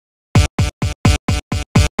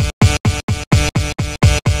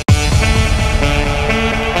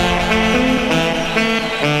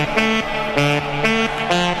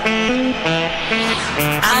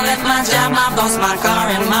lost my car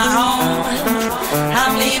and my home.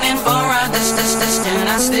 I'm leaving for a distance and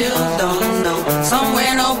I still don't know.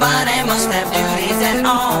 Somewhere nobody must have duties at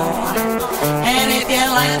all. And if you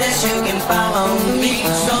like this, you can follow me.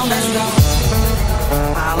 So let's go.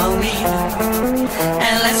 Follow me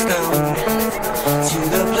and let's go to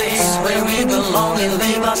the place where we belong and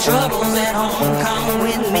leave our troubles at home. Come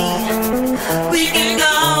with me. We can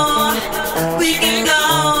go. We can go.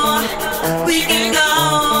 We can go.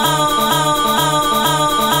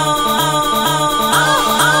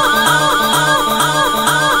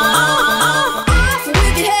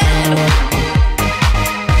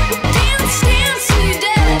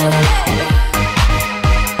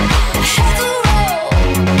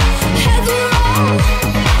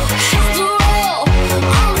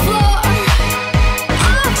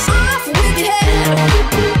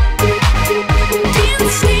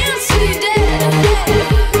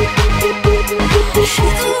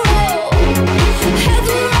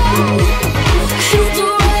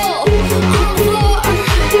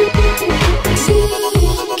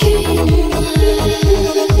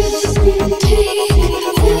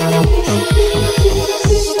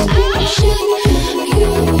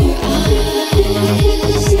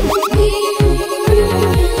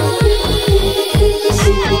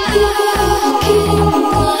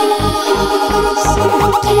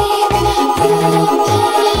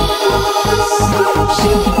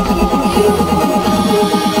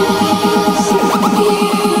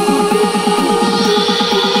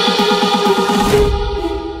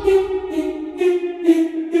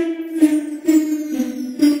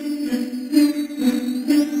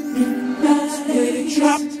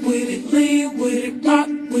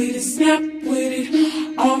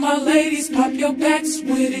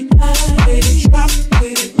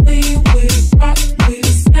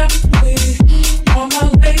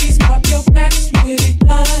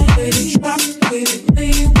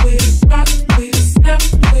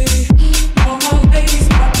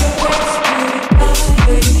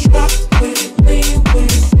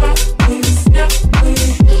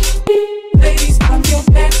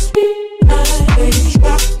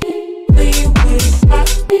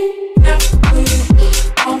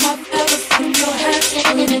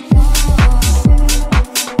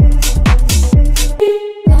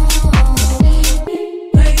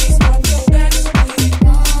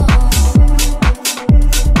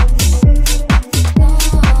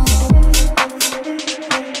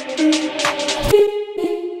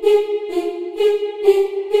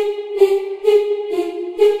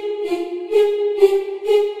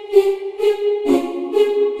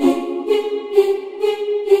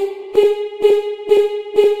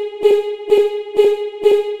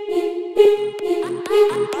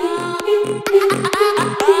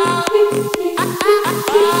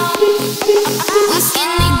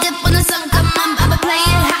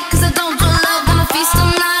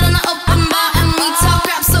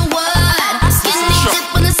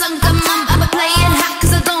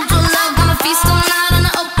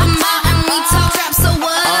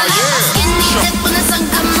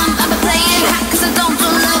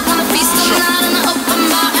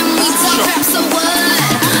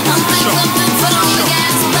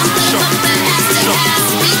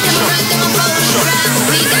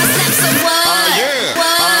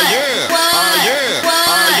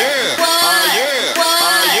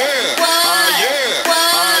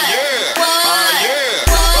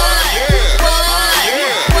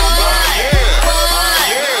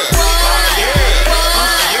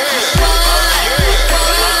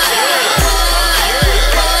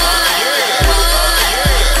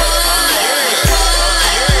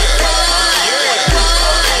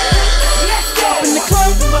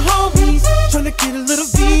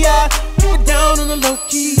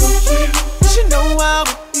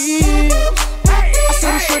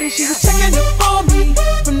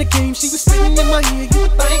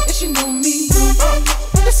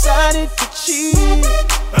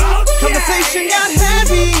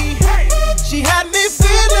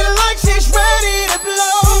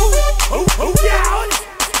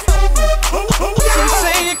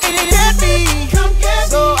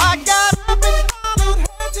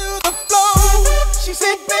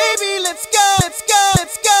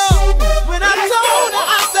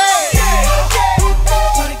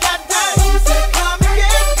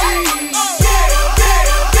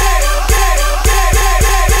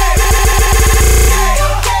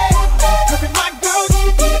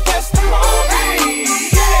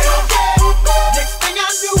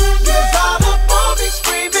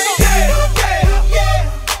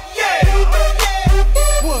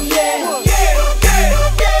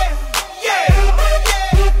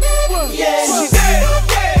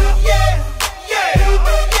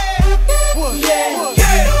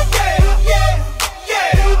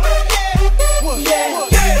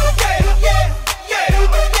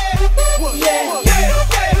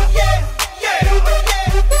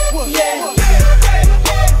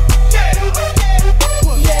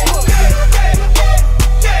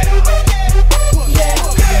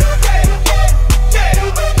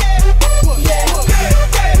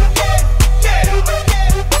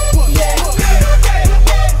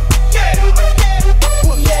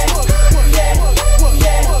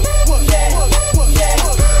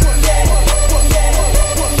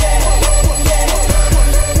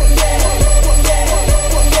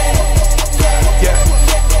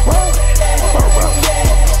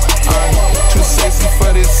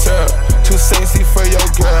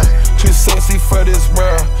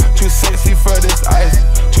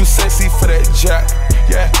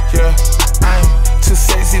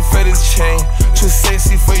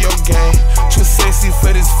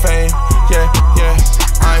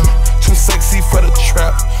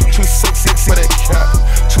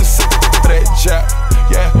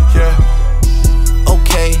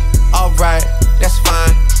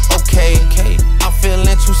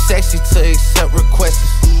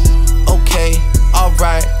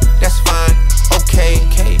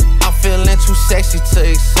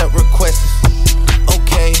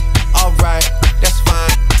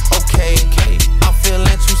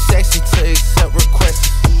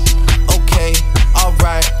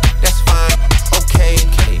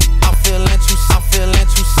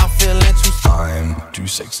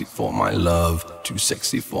 my love, too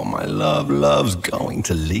sexy for my love. Love's going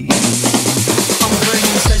to leave. I'm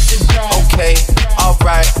bringing sexy back. Okay,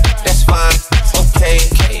 alright, that's fine. Okay,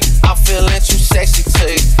 I'm feeling too sexy to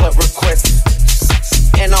accept requests,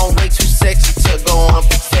 and I'm way too sexy to go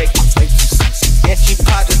unprotected. And she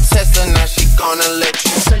popped the Tesla, now she gonna let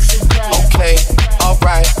you. Okay,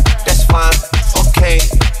 alright, that's fine. Okay,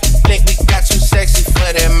 think we got too sexy for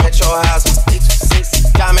that metro house.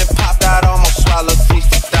 Diamond popped out, almost swallowed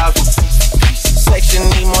 50,000. Section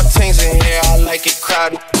need more things in here, I like it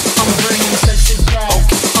crowded. I'm bringing sexy back.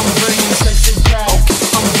 I'm bringing sexy back.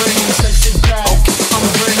 I'm bringing sexy back. I'm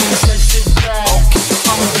bringing sexy back.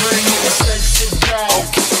 I'm bringing sexy back.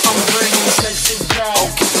 I'm bringing sexy back.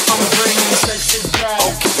 I'm bringing sexy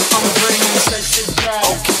back. I'm bringing sexy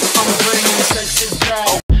back. I'm bringing sexy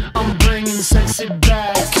back. I'm bringing sexy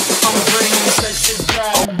back. I'm bringing sexy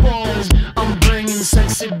back. Boys, I'm bringing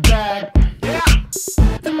sexy back.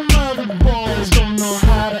 The mother boys don't know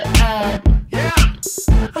how to act.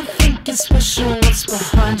 I think it's special what's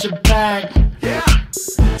behind your back.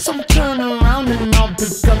 So turn around and I'll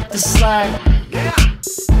pick up the slack.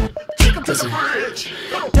 Take him to the bridge.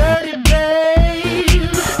 Dirty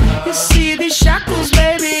babe, you see these shackles,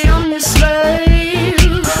 baby, I'm your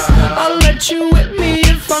slave. I'll let you whip me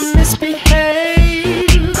if I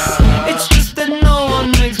misbehave. It's just that no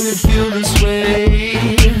one makes me feel this way.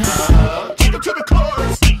 Take him to the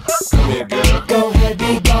chorus. Come here, girl. Go ahead,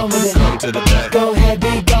 be gone with it. Come to the back. Go ahead,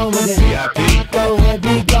 be gone with it. VIP. Go ahead,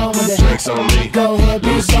 be gone with it. Drinks on me. Go ahead,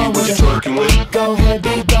 be See gone what with you're it. twerking with. Go ahead,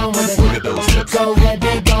 be gone with it. Look at those hips. Go ahead,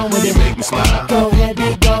 be gone with You it. make me smile. Go ahead,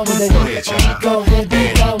 be gone with it. Go ahead, child. Go ahead,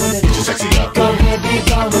 be gone with it. Get your sexy up. Go ahead, be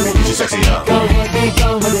gone with it. Get your sexy up. Go ahead, be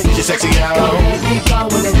gone with it. Get your sexy out. Go ahead, be gone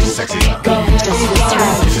with it. Get your sexy up. Go ahead, be gone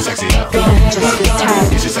with it. Get your sexy up. Go ahead, be gone with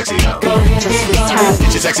it. Get your sexy up. Go ahead, be gone with it.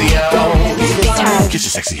 Get your sexy out. Go ahead, be gone with it. Get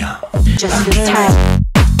your sexy out. Just this time.